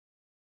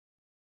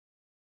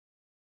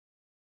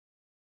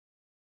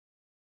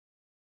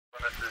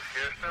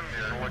Houston,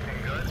 you're looking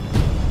good.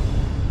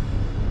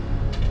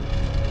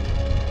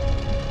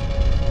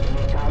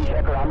 Time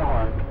checker on the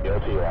horn. You'll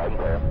see loud and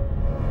clear.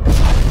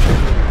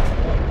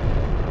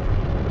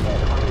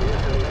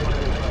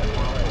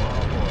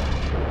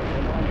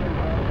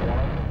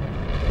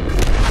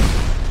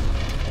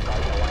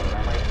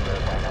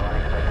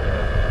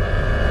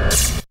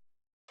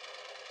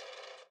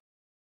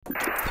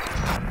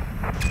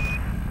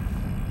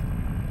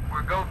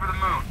 We're go for the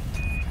moon.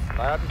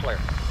 Loud and clear.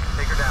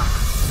 Take her down.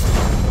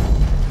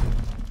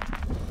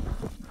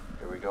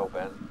 Here we go,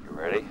 Ben. You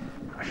ready?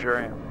 I sure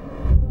am.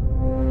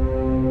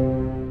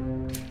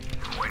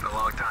 Been waiting a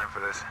long time for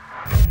this.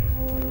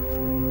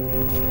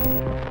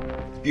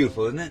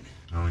 Beautiful, isn't it?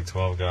 Only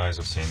 12 guys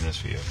have seen this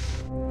view.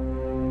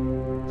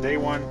 Day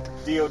 1,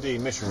 DOD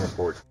mission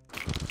report.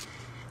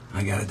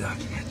 I gotta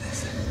document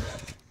this.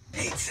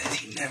 Nate says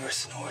he never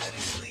snores in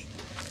his sleep.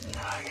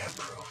 Now I got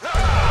proof.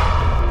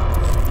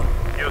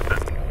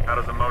 Houston, how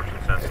does the motion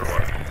sensor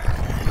work?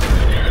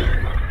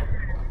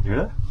 You hear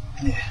that?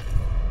 Yeah.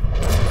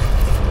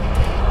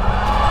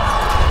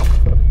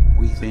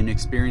 We've been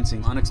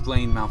experiencing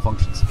unexplained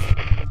malfunctions.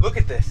 Look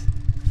at this.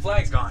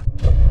 Flag's gone.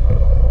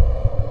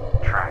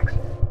 Tracks.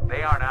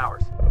 They aren't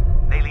ours.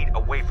 They lead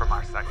away from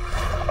our site.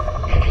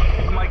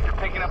 Mike, you're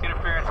picking up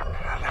interference.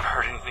 I've never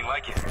heard anything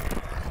like it.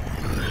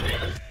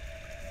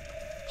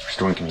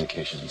 Restoring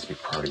communication needs to be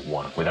priority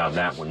 1. Without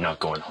that, we're not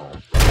going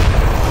home.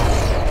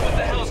 What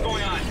the hell's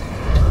going on?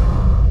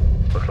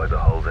 Looks like the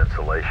hull's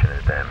insulation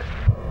is damaged.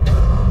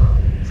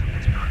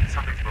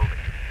 Something's moving.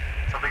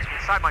 Something's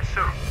inside my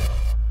suit.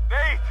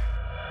 Nate!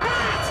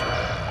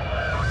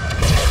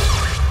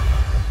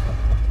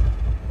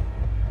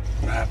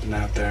 What happened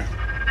out there?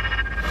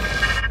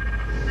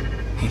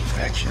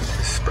 Infection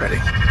is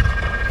spreading.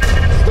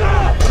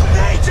 Stop!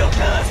 Nate, you'll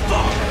kill us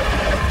both!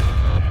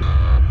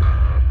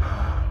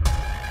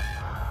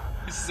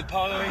 This is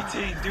Apollo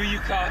 18. Do you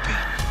copy?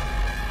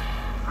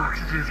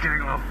 Oxygen's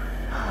getting low.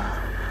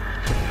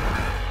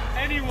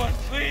 Anyone,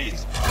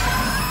 please!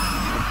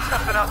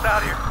 Something else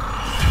out here.